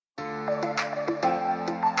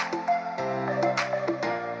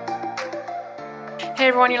Hey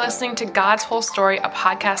everyone, you're listening to God's Whole Story, a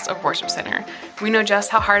podcast of Worship Center. We know just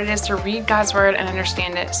how hard it is to read God's Word and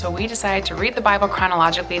understand it, so we decided to read the Bible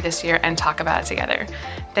chronologically this year and talk about it together.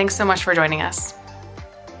 Thanks so much for joining us.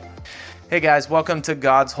 Hey guys, welcome to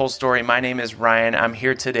God's Whole Story. My name is Ryan. I'm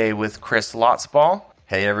here today with Chris Lotzball.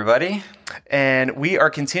 Hey everybody. And we are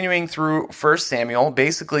continuing through 1 Samuel,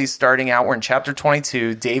 basically starting out, we're in chapter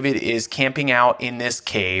 22. David is camping out in this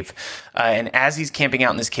cave. And as he's camping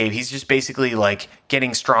out in this cave, he's just basically like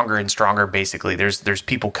getting stronger and stronger, basically. There's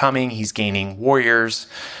people coming, he's gaining warriors.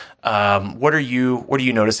 What are you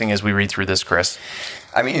noticing as we read through this, Chris?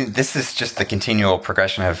 I mean, this is just the continual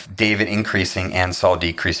progression of David increasing and Saul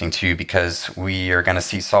decreasing too, because we are going to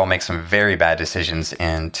see Saul make some very bad decisions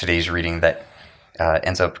in today's reading that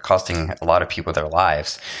ends up costing a lot of people their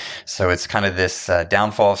lives. So it's kind of this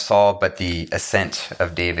downfall of Saul, but the ascent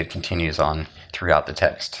of David continues on throughout the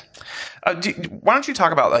text. Why don't you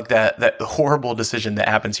talk about like that horrible decision that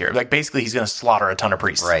happens here? Like basically he's going to slaughter a ton of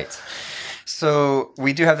priests. Right. So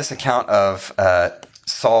we do have this account of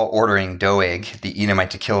Saul ordering Doeg, the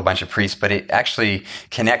Edomite, to kill a bunch of priests, but it actually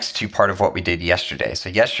connects to part of what we did yesterday. So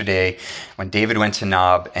yesterday, when David went to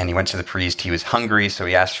Nob and he went to the priest, he was hungry, so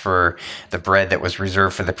he asked for the bread that was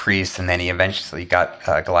reserved for the priest, and then he eventually got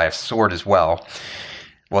Goliath's sword as well.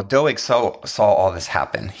 Well, Doeg saw all this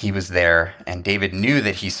happen. He was there, and David knew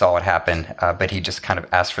that he saw it happen, but he just kind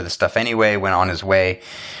of asked for the stuff anyway, went on his way.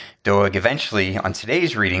 Doeg eventually, on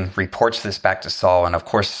today's reading, reports this back to Saul, and of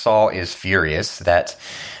course Saul is furious that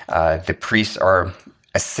the priests are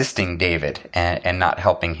assisting David and not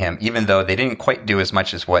helping him, even though they didn't quite do as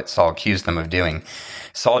much as what Saul accused them of doing.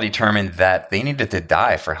 Saul determined that they needed to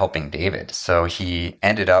die for helping David, so he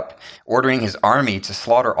ended up ordering his army to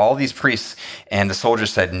slaughter all these priests, and the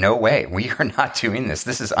soldiers said, "No way, we are not doing this.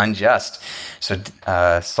 This is unjust." So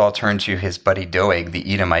Saul turned to his buddy Doeg,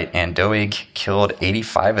 the Edomite, and Doeg killed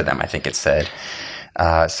 85 of them, I think it said.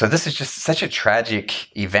 So this is just such a tragic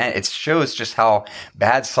event. It shows just how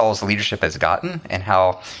bad Saul's leadership has gotten and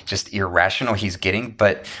how just irrational he's getting.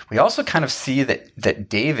 But we also kind of see that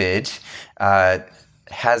David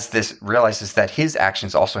realizes that his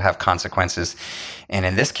actions also have consequences. And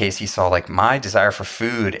in this case, he saw like my desire for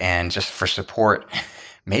food and just for support.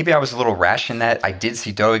 Maybe I was a little rash in that. I did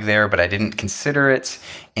see Doeg there, but I didn't consider it.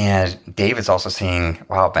 And David's also seeing,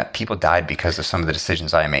 wow, people died because of some of the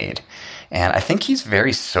decisions I made. And I think he's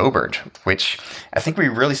very sobered, which I think we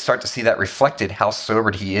really start to see that reflected how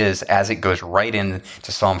sobered he is as it goes right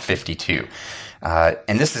into Psalm 52.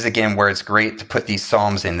 And this is, again, where it's great to put these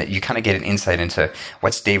Psalms in that you kind of get an insight into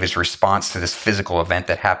what's David's response to this physical event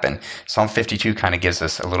that happened. Psalm 52 kind of gives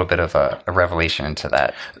us a little bit of a revelation into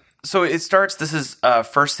that. So it starts, this is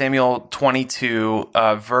 1 Samuel 22,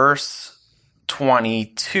 verse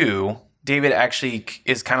 22. David actually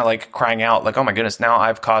is kind of like crying out like, oh my goodness, now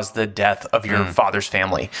I've caused the death of your father's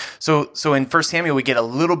family. So in 1 Samuel, we get a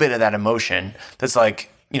little bit of that emotion that's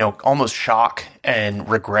like, almost shock and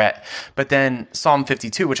regret. But then Psalm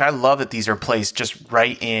 52, which I love that these are placed just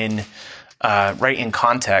right in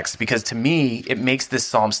context, because to me, it makes this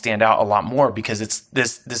psalm stand out a lot more because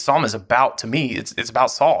this psalm is about, to me, it's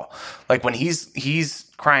about Saul. Like when he's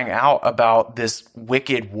crying out about this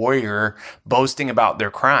wicked warrior boasting about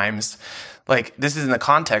their crimes, like this is in the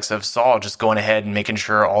context of Saul just going ahead and making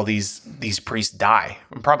sure all these priests die,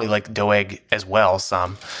 and probably like Doeg as well,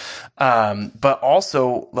 some. But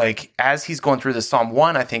also, like, as he's going through this Psalm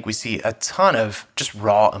 1, I think we see a ton of just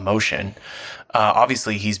raw emotion.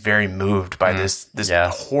 Obviously, he's very moved by this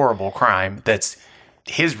horrible crime that's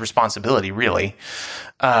his responsibility, really.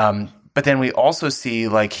 But then we also see,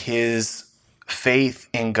 like, his faith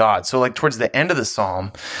in God. So, like, towards the end of the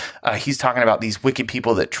Psalm, he's talking about these wicked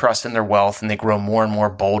people that trust in their wealth and they grow more and more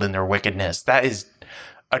bold in their wickedness. That is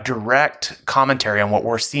a direct commentary on what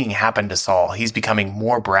we're seeing happen to Saul. He's becoming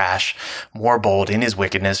more brash, more bold in his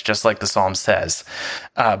wickedness, just like the Psalm says.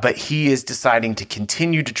 But he is deciding to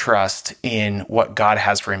continue to trust in what God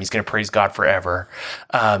has for him. He's going to praise God forever.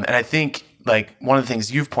 And I think, like, one of the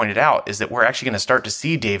things you've pointed out is that we're actually going to start to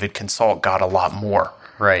see David consult God a lot more.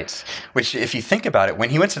 Right. Which, if you think about it,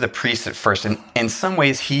 when he went to the priest at first, and in some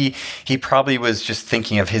ways he probably was just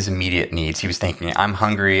thinking of his immediate needs. He was thinking, I'm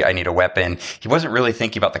hungry, I need a weapon. He wasn't really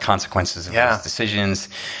thinking about the consequences of his decisions.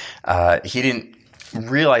 He didn't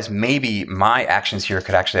realize maybe my actions here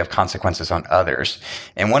could actually have consequences on others.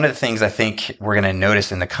 And one of the things I think we're going to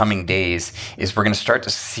notice in the coming days is we're going to start to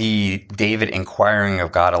see David inquiring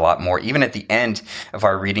of God a lot more. Even at the end of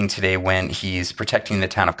our reading today, when he's protecting the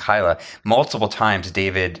town of Keilah, multiple times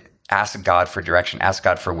David ask God for direction, ask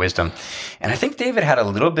God for wisdom. And I think David had a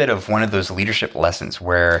little bit of one of those leadership lessons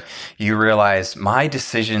where you realize my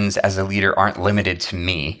decisions as a leader aren't limited to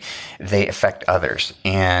me. They affect others.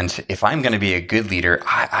 And if I'm going to be a good leader,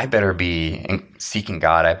 I better be seeking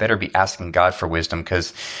God. I better be asking God for wisdom,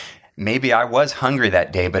 because maybe I was hungry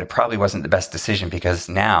that day, but it probably wasn't the best decision, because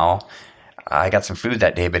now I got some food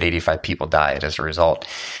that day, but 85 people died as a result.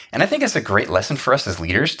 And I think it's a great lesson for us as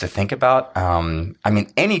leaders to think about.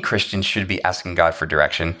 Any Christian should be asking God for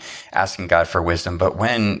direction, asking God for wisdom. But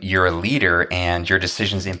when you're a leader and your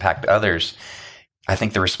decisions impact others, I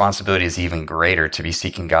think the responsibility is even greater to be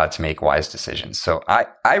seeking God to make wise decisions. So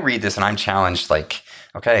I read this and I'm challenged, like,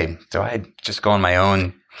 okay, do I just go on my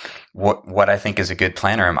own, what I think is a good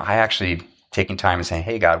plan, or am I actually taking time and saying,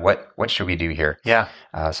 hey, God, what should we do here? Yeah.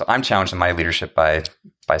 So I'm challenged in my leadership by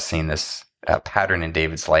seeing this pattern in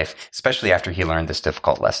David's life, especially after he learned this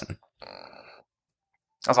difficult lesson.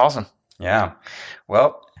 That's awesome. Yeah.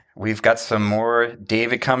 Well, we've got some more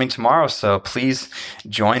David coming tomorrow, so please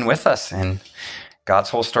join with us. And God's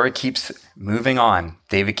whole story keeps moving on.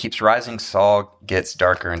 David keeps rising. Saul gets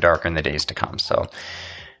darker and darker in the days to come. So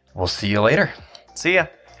we'll see you later. See ya.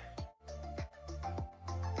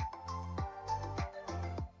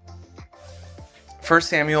 1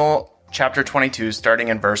 Samuel chapter 22, starting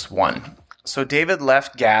in verse 1. So David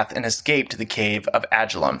left Gath and escaped to the cave of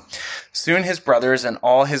Adullam. Soon his brothers and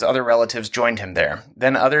all his other relatives joined him there.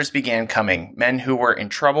 Then others began coming, men who were in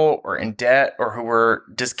trouble or in debt or who were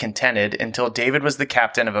discontented, until David was the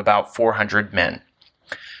captain of about 400 men.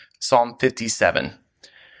 Psalm 57.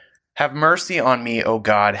 Have mercy on me, O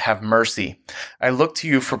God, have mercy. I look to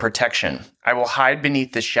you for protection. I will hide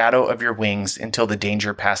beneath the shadow of your wings until the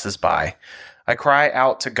danger passes by. I cry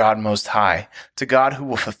out to God Most High, to God who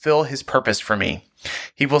will fulfill his purpose for me.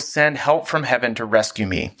 He will send help from heaven to rescue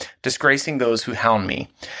me, disgracing those who hound me.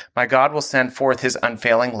 My God will send forth his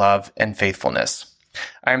unfailing love and faithfulness.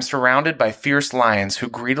 I am surrounded by fierce lions who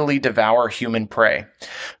greedily devour human prey,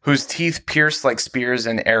 whose teeth pierce like spears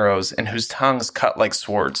and arrows, and whose tongues cut like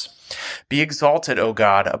swords. Be exalted, O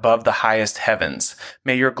God, above the highest heavens.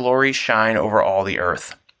 May your glory shine over all the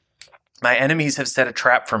earth. My enemies have set a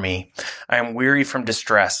trap for me. I am weary from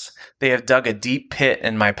distress. They have dug a deep pit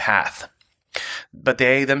in my path, but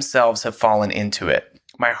they themselves have fallen into it.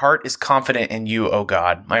 My heart is confident in you, O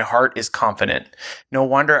God. My heart is confident. No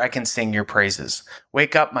wonder I can sing your praises.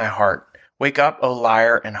 Wake up, my heart. Wake up, O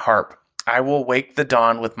lyre and harp. I will wake the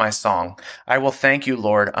dawn with my song. I will thank you,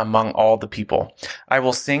 Lord, among all the people. I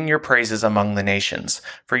will sing your praises among the nations.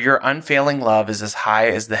 For your unfailing love is as high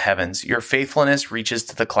as the heavens. Your faithfulness reaches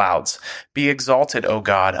to the clouds. Be exalted, O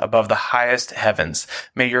God, above the highest heavens.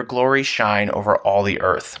 May your glory shine over all the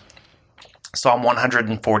earth. Psalm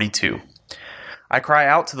 142. I cry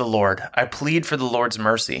out to the Lord. I plead for the Lord's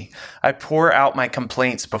mercy. I pour out my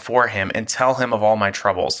complaints before him and tell him of all my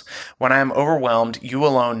troubles. When I am overwhelmed, you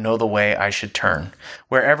alone know the way I should turn.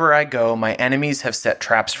 Wherever I go, my enemies have set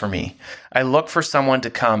traps for me. I look for someone to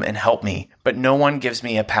come and help me, but no one gives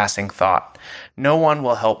me a passing thought. No one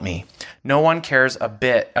will help me. No one cares a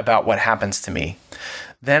bit about what happens to me.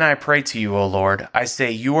 Then I pray to you, O Lord. I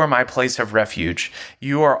say, you are my place of refuge.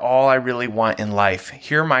 You are all I really want in life.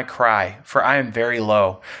 Hear my cry, for I am very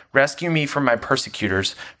low. Rescue me from my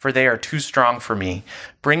persecutors, for they are too strong for me.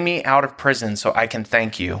 Bring me out of prison so I can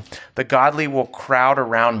thank you. The godly will crowd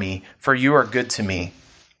around me, for you are good to me.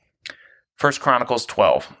 1 Chronicles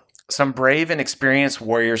 12. Some brave and experienced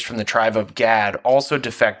warriors from the tribe of Gad also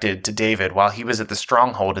defected to David while he was at the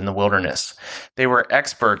stronghold in the wilderness. They were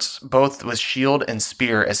experts, both with shield and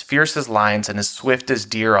spear, as fierce as lions and as swift as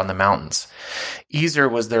deer on the mountains. Ezer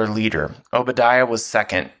was their leader. Obadiah was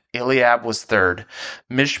second. Eliab was third.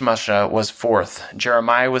 Mishmasha was fourth.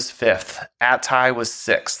 Jeremiah was fifth. Attai was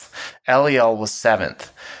sixth. Eliel was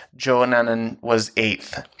seventh. Johanan was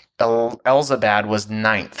eighth. Elzabad was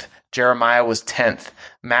ninth. Jeremiah was 10th.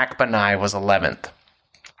 Machbanai was 11th.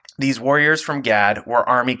 These warriors from Gad were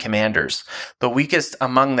army commanders. The weakest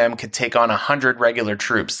among them could take on 100 regular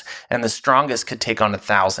troops, and the strongest could take on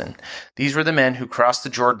 1,000. These were the men who crossed the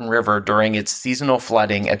Jordan River during its seasonal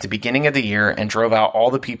flooding at the beginning of the year and drove out all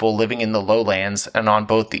the people living in the lowlands and on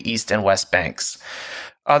both the east and west banks.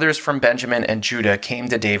 Others from Benjamin and Judah came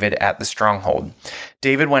to David at the stronghold.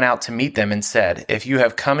 David went out to meet them and said, if you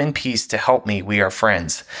have come in peace to help me, we are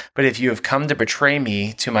friends. But if you have come to betray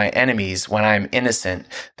me to my enemies when I am innocent,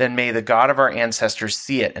 then may the God of our ancestors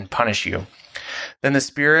see it and punish you. Then the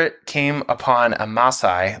Spirit came upon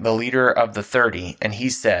Amasai, the leader of the 30, and he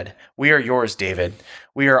said, "We are yours, David.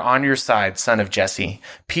 We are on your side, son of Jesse.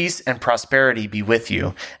 Peace and prosperity be with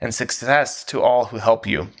you, and success to all who help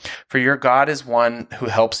you. For your God is one who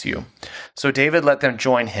helps you." So David let them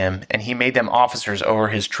join him, and he made them officers over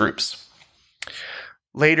his troops.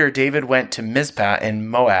 Later, David went to Mizpah in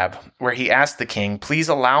Moab, where he asked the king, "Please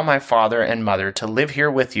allow my father and mother to live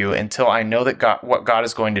here with you until I know what God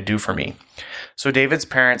is going to do for me." So David's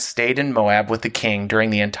parents stayed in Moab with the king during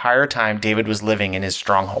the entire time David was living in his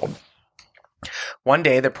stronghold. One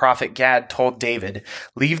day, the prophet Gad told David,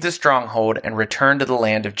 "Leave the stronghold and return to the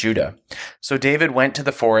land of Judah." So David went to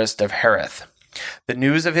the forest of Hereth. The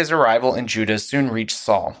news of his arrival in Judah soon reached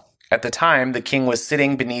Saul. At the time, the king was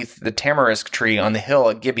sitting beneath the tamarisk tree on the hill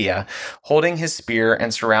at Gibeah, holding his spear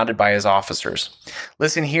and surrounded by his officers.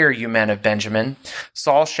 "Listen here, you men of Benjamin,"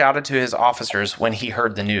 Saul shouted to his officers when he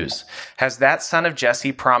heard the news. "Has that son of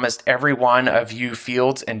Jesse promised every one of you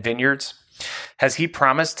fields and vineyards? Has he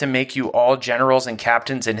promised to make you all generals and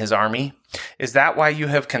captains in his army? Is that why you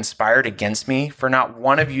have conspired against me? For not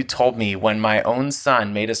one of you told me when my own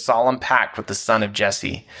son made a solemn pact with the son of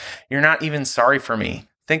Jesse. You're not even sorry for me.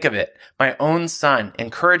 Think of it, my own son,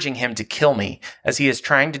 encouraging him to kill me, as he is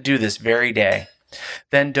trying to do this very day."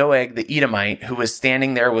 Then Doeg the Edomite, who was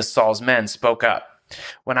standing there with Saul's men, spoke up.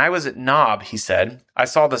 "When I was at Nob," he said, "I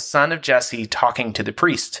saw the son of Jesse talking to the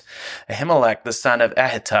priest, Ahimelech the son of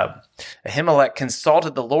Ahitub. Ahimelech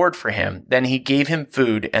consulted the Lord for him. Then he gave him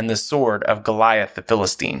food and the sword of Goliath the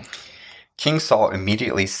Philistine." King Saul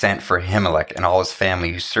immediately sent for Ahimelech and all his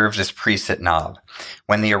family who served as priests at Nob.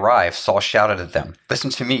 When they arrived, Saul shouted at them, "Listen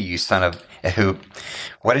to me, you son of Ahub."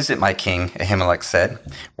 "What is it, my king?" Ahimelech said.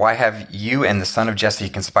 "Why have you and the son of Jesse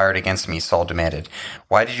conspired against me?" Saul demanded.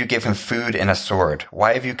 "Why did you give him food and a sword?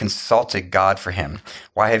 Why have you consulted God for him?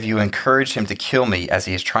 Why have you encouraged him to kill me as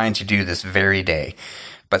he is trying to do this very day?"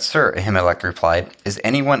 "But sir," Ahimelech replied, "is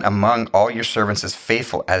anyone among all your servants as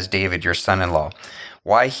faithful as David, your son-in-law?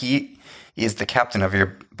 Why, he is the captain of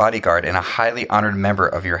your bodyguard and a highly honored member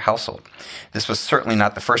of your household. This was certainly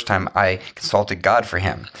not the first time I consulted God for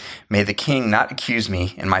him. May the king not accuse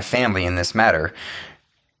me and my family in this matter,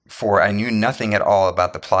 for I knew nothing at all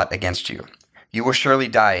about the plot against you." "You will surely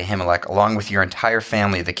die, Ahimelech, along with your entire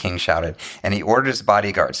family," the king shouted, and he ordered his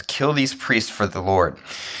bodyguards, "Kill these priests for the Lord,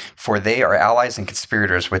 for they are allies and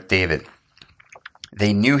conspirators with David.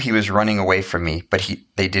 They knew he was running away from me, but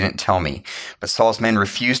they didn't tell me." But Saul's men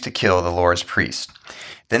refused to kill the Lord's priest.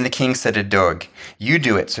 Then the king said to Doeg, "You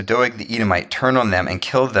do it." So Doeg the Edomite turned on them and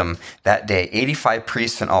killed them that day, 85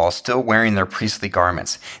 priests in all, still wearing their priestly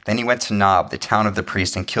garments. Then he went to Nob, the town of the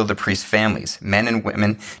priests, and killed the priests' families, men and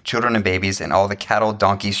women, children and babies, and all the cattle,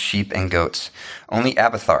 donkeys, sheep, and goats. Only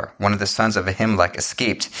Abiathar, one of the sons of Ahimelech,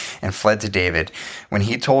 escaped and fled to David. When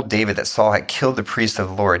he told David that Saul had killed the priests of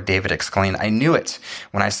the Lord, David exclaimed, "I knew it.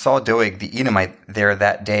 When I saw Doeg the Edomite there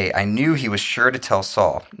that day, I knew he was sure to tell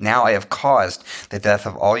Saul. Now I have caused the death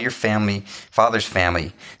of all your family, father's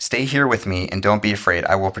family. Stay here with me and don't be afraid.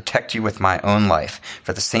 I will protect you with my own life,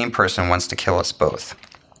 for the same person wants to kill us both."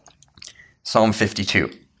 Psalm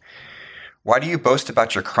 52. Why do you boast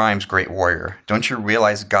about your crimes, great warrior? Don't you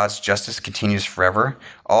realize God's justice continues forever?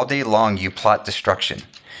 All day long you plot destruction.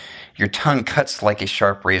 Your tongue cuts like a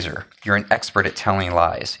sharp razor. You're an expert at telling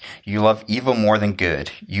lies. You love evil more than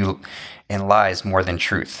good, and lies more than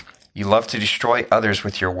truth. You love to destroy others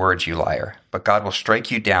with your words, you liar. But God will strike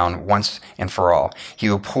you down once and for all. He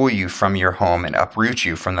will pull you from your home and uproot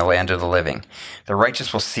you from the land of the living. The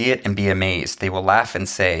righteous will see it and be amazed. They will laugh and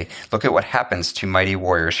say, "Look at what happens to mighty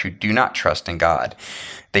warriors who do not trust in God.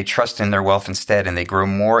 They trust in their wealth instead, and they grow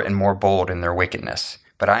more and more bold in their wickedness.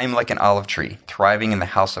 But I am like an olive tree, thriving in the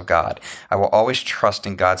house of God. I will always trust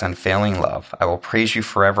in God's unfailing love. I will praise you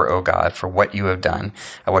forever, O God, for what you have done.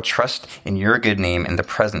 I will trust in your good name in the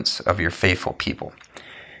presence of your faithful people."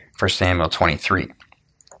 1 Samuel 23.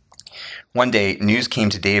 One day, news came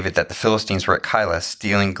to David that the Philistines were at Keilah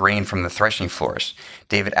stealing grain from the threshing floors.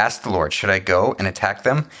 David asked the Lord, "Should I go and attack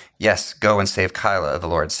them?" "Yes, go and save Keilah," the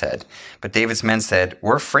Lord said. But David's men said,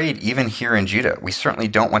 "We're afraid even here in Judah. We certainly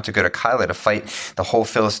don't want to go to Keilah to fight the whole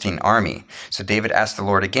Philistine army." So David asked the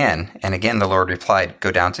Lord again, and again the Lord replied,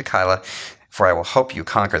 "Go down to Keilah, for I will help you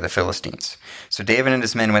conquer the Philistines." So David and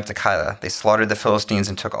his men went to Keilah. They slaughtered the Philistines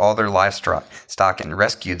and took all their livestock and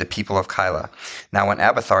rescued the people of Keilah. Now when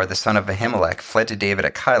Abiathar, the son of Ahimelech, fled to David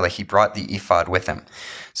at Keilah, he brought the ephod with him.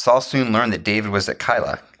 Saul soon learned that David was at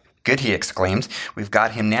Keilah. "Good," he exclaimed. "We've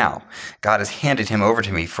got him now. God has handed him over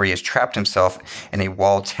to me, for he has trapped himself in a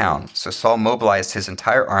walled town." So Saul mobilized his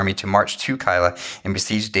entire army to march to Keilah and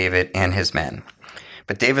besiege David and his men.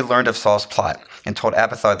 But David learned of Saul's plot and told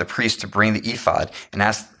Abiathar the priest to bring the ephod and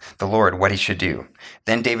asked the Lord what he should do.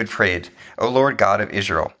 Then David prayed, O Lord God of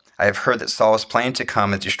Israel, I have heard that Saul is planning to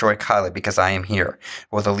come and destroy Keilah because I am here.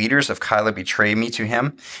 Will the leaders of Keilah betray me to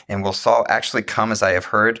him? And will Saul actually come as I have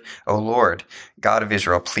heard? O Lord, God of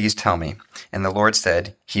Israel, please tell me. And the Lord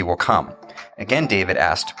said, he will come. Again David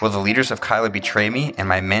asked, will the leaders of Keilah betray me and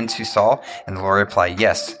my men to Saul? And the Lord replied,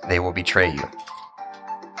 yes, they will betray you.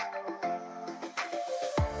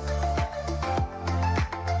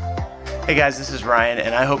 Hey guys, this is Ryan,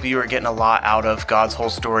 and I hope you are getting a lot out of God's whole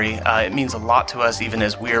story. It means a lot to us even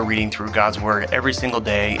as we are reading through God's Word every single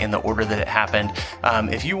day in the order that it happened.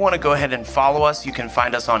 If you want to go ahead and follow us, you can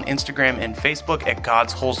find us on Instagram and Facebook at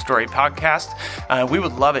God's Whole Story Podcast. We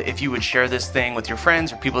would love it if you would share this thing with your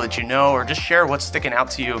friends or people that you know, or just share what's sticking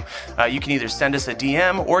out to you. You can either send us a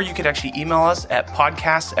DM, or you could actually email us at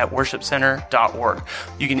podcast@worshipcenter.org.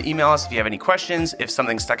 You can email us if you have any questions, if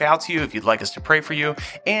something stuck out to you, if you'd like us to pray for you,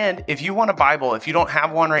 and if you want a Bible, if you don't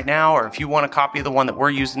have one right now, or if you want a copy of the one that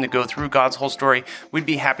we're using to go through God's whole story, we'd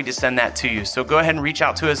be happy to send that to you. So go ahead and reach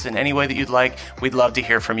out to us in any way that you'd like. We'd love to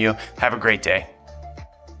hear from you. Have a great day.